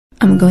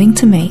I'm going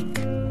to make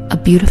a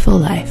beautiful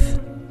life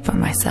for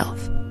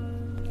myself.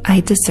 I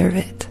deserve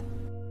it.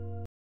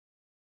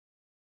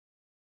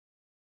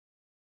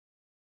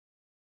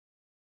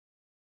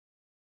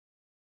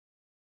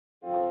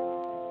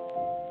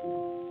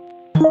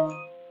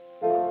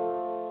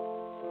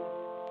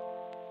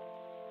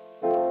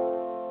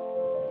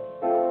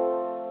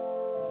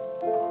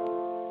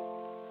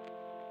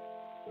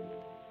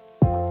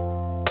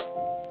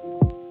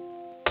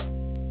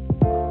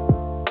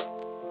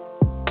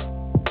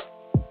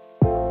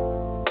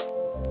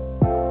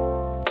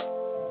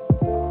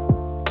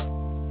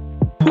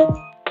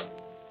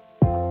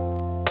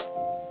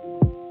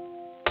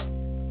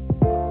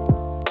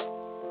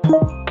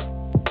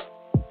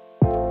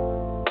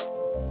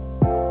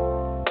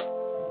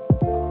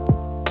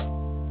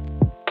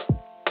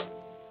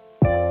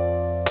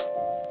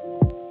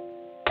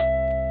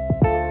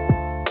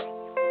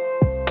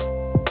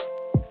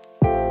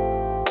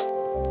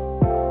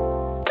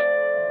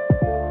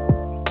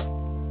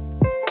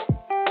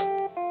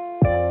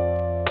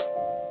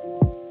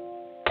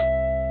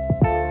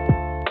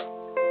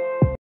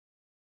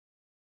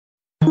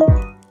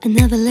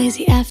 Another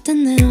lazy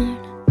afternoon,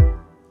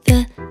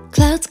 the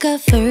clouds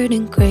covered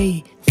in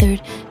grey,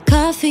 third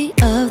coffee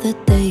of the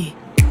day.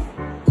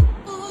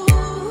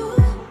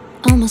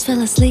 Almost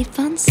fell asleep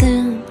on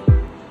Zoom,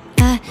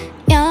 I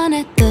yawn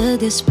at the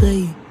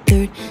display,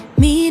 third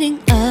meeting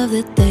of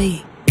the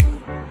day.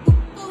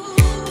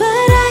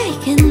 But I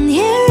can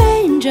hear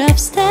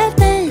raindrops step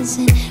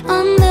dancing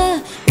on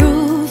the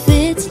roof.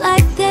 It's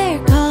like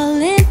they're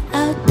calling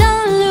out,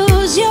 don't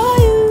lose your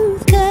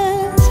youth,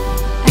 'cause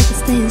I can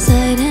stay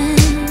inside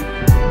and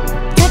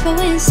tap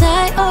away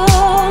inside.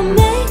 Oh,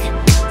 make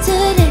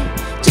today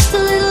just a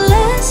little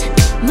less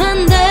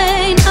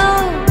mundane.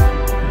 Oh,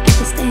 I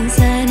can stay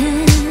inside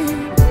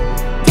and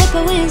tap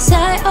away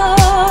inside.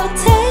 Oh,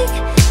 take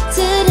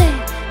today,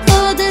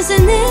 go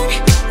dancing in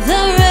the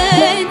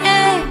rain.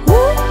 Hey,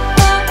 woo,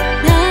 oh,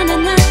 na na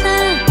na na,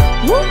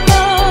 woo,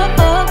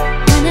 oh, oh,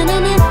 na na na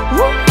na,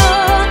 woo,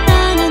 oh, na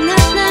na na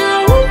na,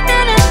 woo, na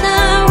na na,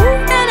 woo,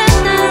 na na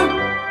na.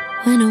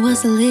 When I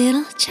was a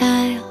little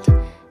child,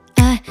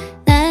 I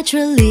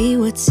naturally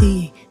would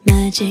see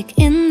magic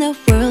in the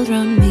world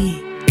around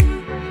me.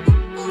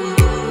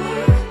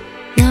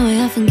 Now I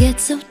often get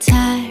so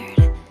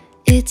tired,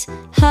 it's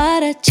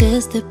harder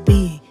just to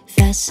be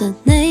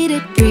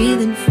fascinated,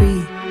 breathing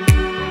free.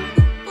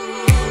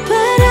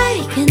 But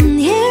I can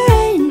hear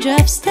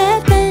raindrops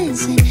step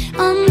dancing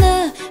on the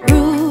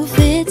roof.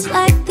 It's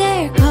like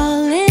they're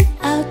calling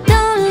out,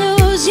 don't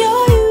lose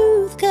your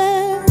youth,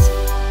 'cause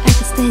I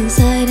can stay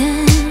inside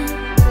and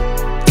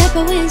tap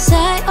away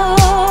inside.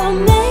 Oh,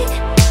 make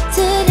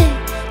today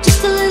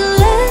just a little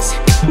less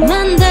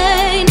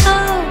mundane.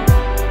 Oh,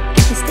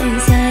 I can stay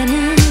inside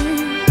and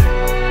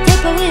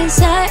tap away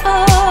inside.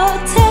 Oh,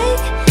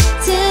 take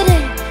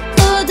today,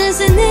 go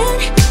dancing in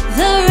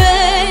the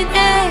rain.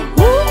 Hey,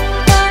 woo,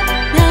 oh,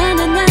 na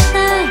na na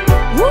na,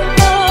 woo,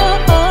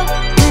 oh, oh,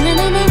 na na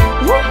na na,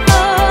 woo,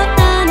 oh,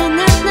 na na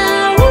na na,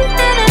 woo,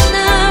 na na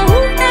na,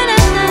 woo, na na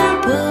na.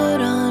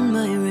 Put on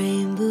my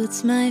rain boots,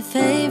 my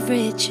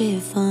favorite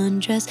chiffon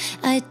dress.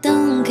 I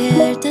don't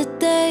care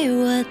today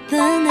what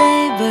the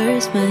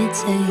neighbors might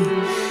say.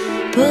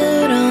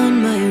 Put on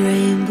my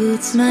rain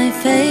boots, my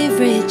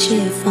favorite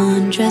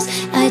chiffon dress.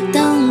 I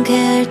don't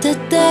care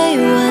today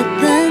what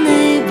the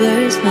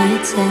neighbors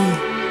might say.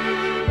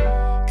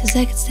 'Cause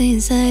I could stay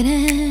inside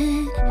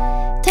and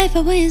type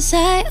away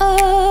inside.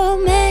 Oh,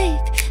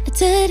 make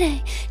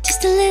today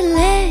just a little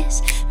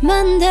less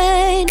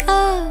mundane.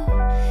 Oh,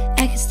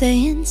 I could stay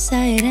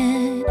inside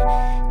and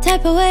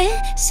type away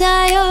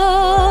inside.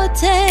 Oh,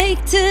 take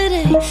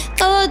today,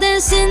 go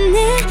dancing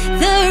in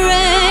the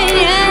rain.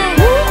 Yeah.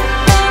 Woo,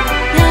 oh,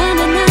 na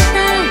na na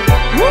na,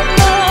 woo,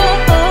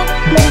 oh, oh,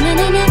 na na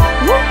na na,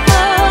 woo,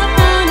 oh,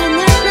 na na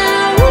na na,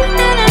 woo,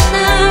 na na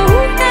na,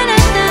 woo, na na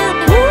na,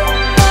 woo,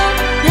 oh,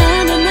 na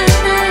na na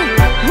na,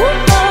 woo,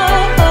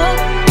 oh, oh,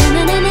 na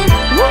na na na,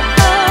 woo,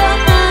 oh,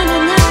 na na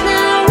na na,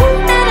 woo,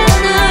 na na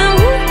na,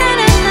 woo, na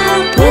na na.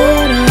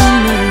 Put on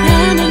my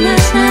rain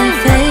boots, my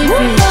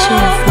favorite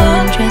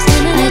chiffon dress.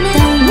 I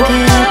don't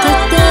care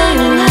today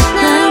what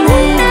the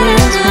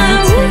neighbors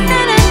might say.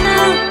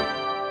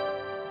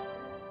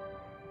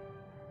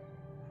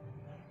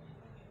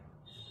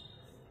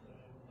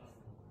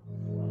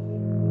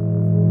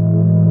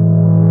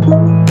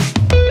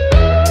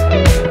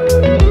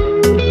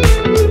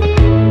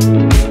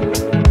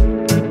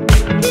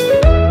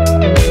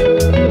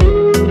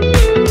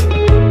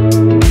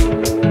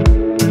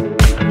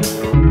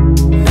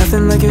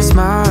 Nothing like your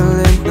smile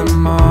in the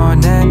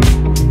morning,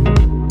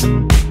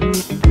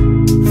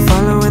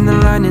 following the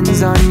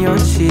linings on your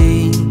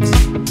cheeks.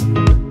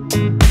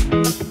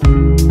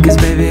 'Cause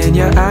baby, in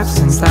your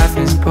absence life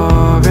is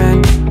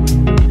boring,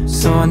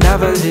 so I'll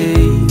never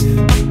leave.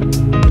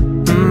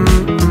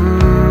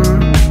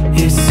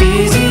 It's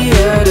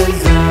easier to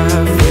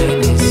love when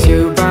it's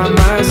you by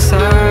my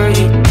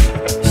side,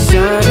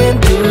 shining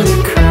through the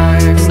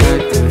cracks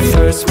like the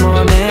first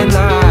morning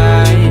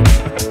light,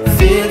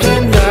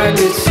 feeling like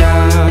a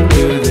child.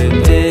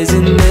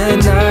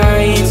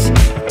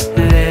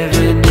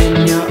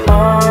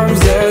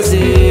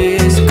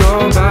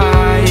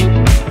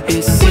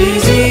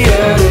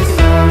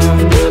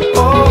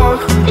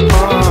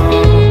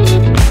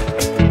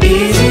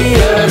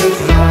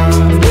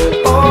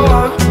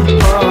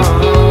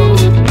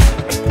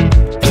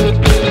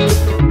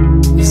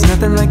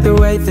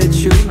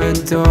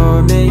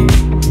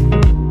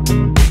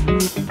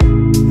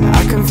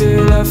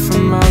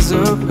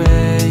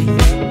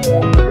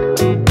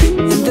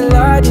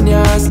 light in your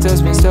eyes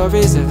tells me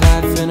stories of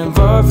life in a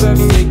more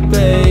perfect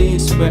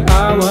place where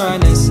I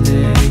wanna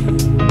stay.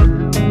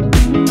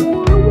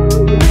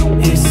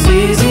 It's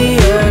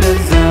easier to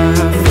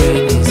love when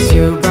it's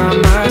you by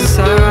my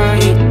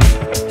side,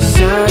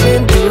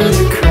 shining through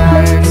the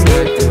cracks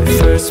like the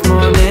first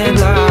morning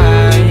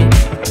light,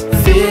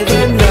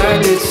 feeling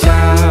like a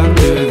child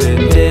through the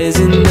days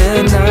and the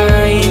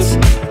nights,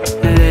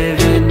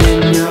 living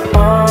in your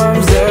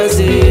arms as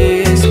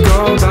years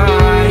go by.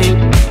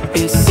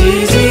 It's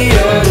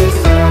easier to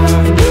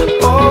love,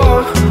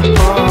 oh,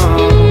 oh,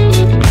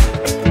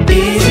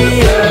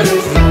 easier to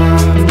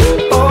love,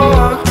 oh,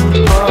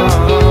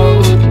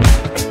 oh.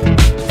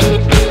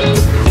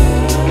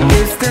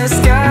 If the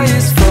sky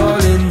is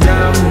falling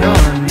down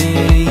on me,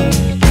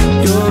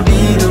 you'll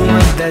be the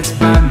one that's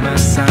by my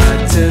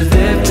side to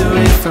lift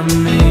away from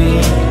me.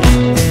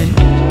 And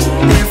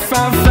if I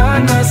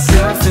find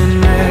myself in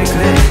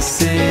reckless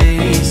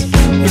seas,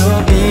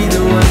 you'll be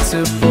the one to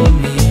pull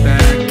me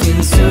back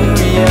into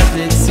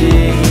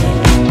reality.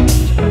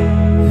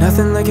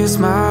 Nothing like your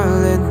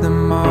smile in the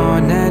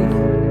morning,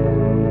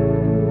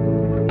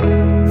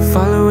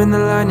 following the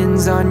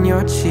linings on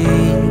your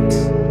cheeks.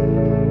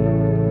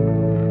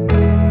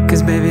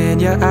 Cause baby, in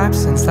your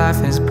absence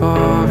life is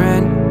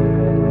boring,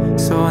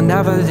 so I'll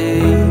never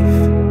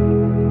leave.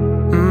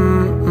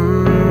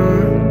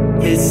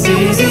 It's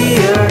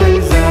easier to